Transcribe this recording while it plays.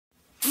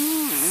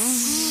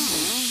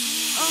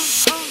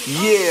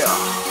Yeah,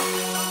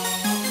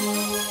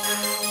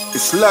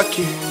 it's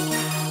Lucky.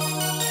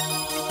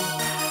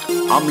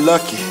 I'm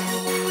lucky.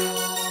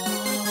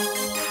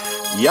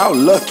 Y'all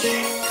lucky.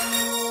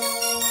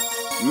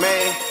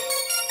 Man,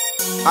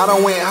 I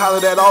done went and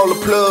hollered at all the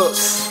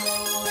plugs,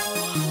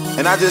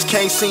 and I just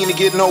can't seem to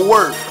get no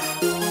work.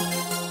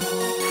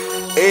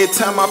 Every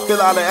time I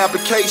fill out an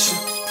application,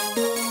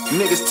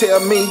 niggas tell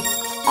me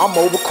I'm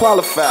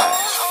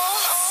overqualified.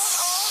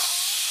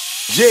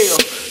 Yeah,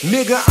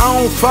 nigga, I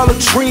don't follow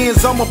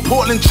trends, I'm a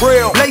Portland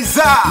trail.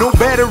 Laser, no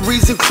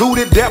batteries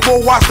included, that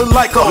boy watch it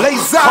like a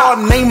laser.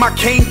 Hard name I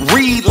can't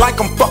read like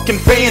I'm fucking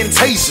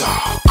Fantasia.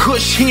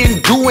 Kush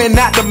hen doing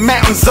out the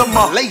mountains of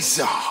my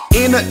laser.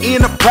 In a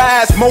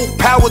enterprise, more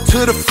power to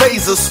the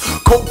phasers.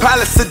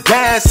 Co-pilot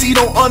sedans, he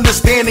don't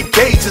understand the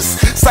gauges.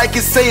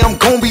 Psychics say I'm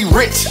gon' be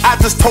rich, I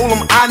just told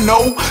him I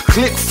know.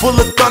 Click full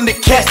of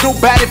Thundercats,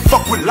 nobody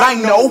fuck with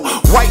Lino.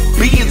 White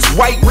beans,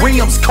 white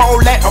rims, call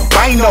that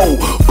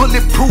albino.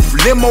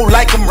 Bulletproof limo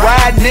like I'm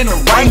riding in a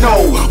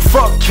Rhino.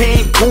 Fuck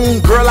Cancun,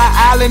 girl,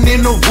 I island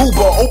in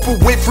Aruba. Oprah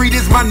Winfrey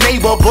is my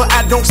neighbor, but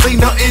I don't say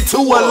nothing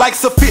to her. Like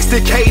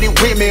sophisticated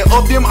women,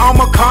 of them I'm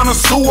a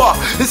connoisseur.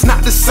 It's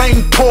not the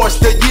same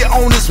Porsche, the year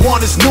on this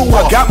one is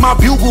newer. Got my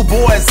bugle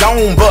boys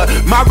on, but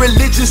my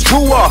religion's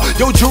truer.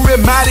 Your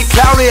jewelry mighty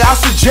cloudy, I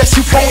suggest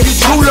you phone your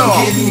jeweler.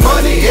 Getting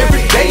money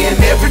every day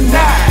and every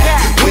night.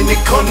 When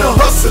it come to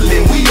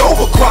hustling, we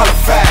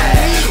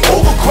overqualified.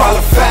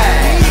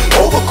 Overqualified,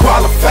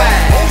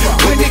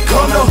 overqualified. When it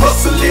come to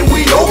hustling,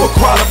 we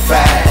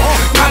overqualified.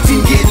 My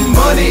team getting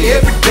money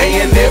every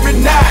day and every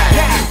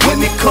night.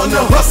 When it come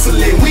to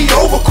hustling, we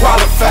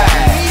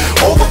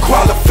overqualified.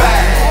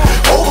 Overqualified,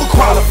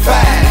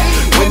 overqualified.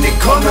 When it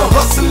come to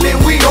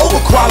hustling, we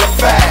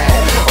overqualified.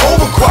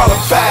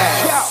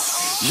 Overqualified.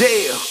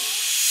 Yeah.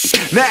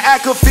 Now I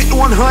could fit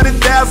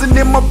 100,000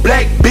 in my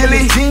black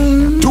Billy.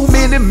 Too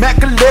many Mac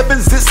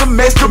 11s in some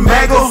extra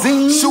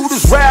magazines.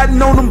 Shooters riding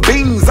on them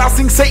beams. I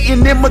seen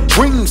Satan in my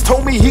dreams.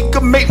 Told me he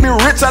could make me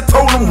rich. I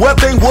told him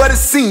wealth ain't what it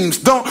seems.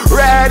 Don't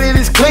ride it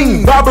is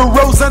clean. Bobby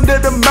Rose under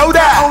the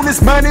motor. On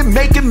this money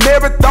making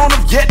marathon,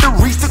 I've yet to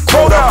reach the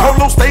quota.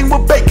 Polo stain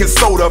with baking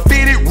soda.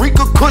 Fitted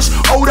Rika Kush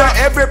odor.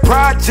 Every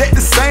project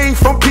the same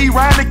from P.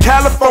 Ryan to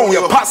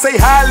California. Pop say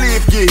highly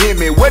if you hear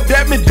me. What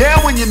that me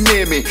down when you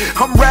near me.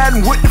 I'm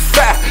riding with the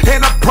fat,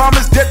 and I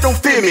promise that don't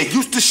fear me.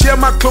 Used to share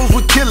my clothes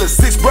with killers.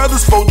 6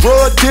 brothers, 4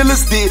 drug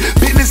dealers. Did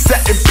business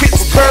out in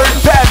Pittsburgh,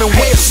 diving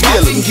with the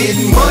Steelers.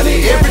 Getting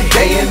money every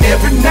day and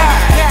every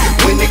night.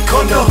 When it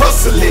come to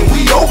hustling,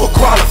 we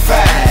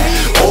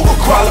overqualified.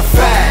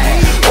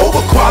 Overqualified,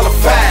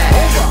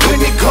 overqualified. When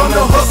it come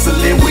to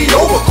hustling, we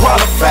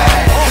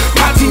overqualified.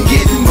 My team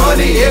getting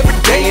money every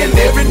day and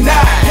every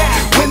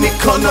night. When it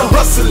come to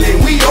hustling,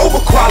 we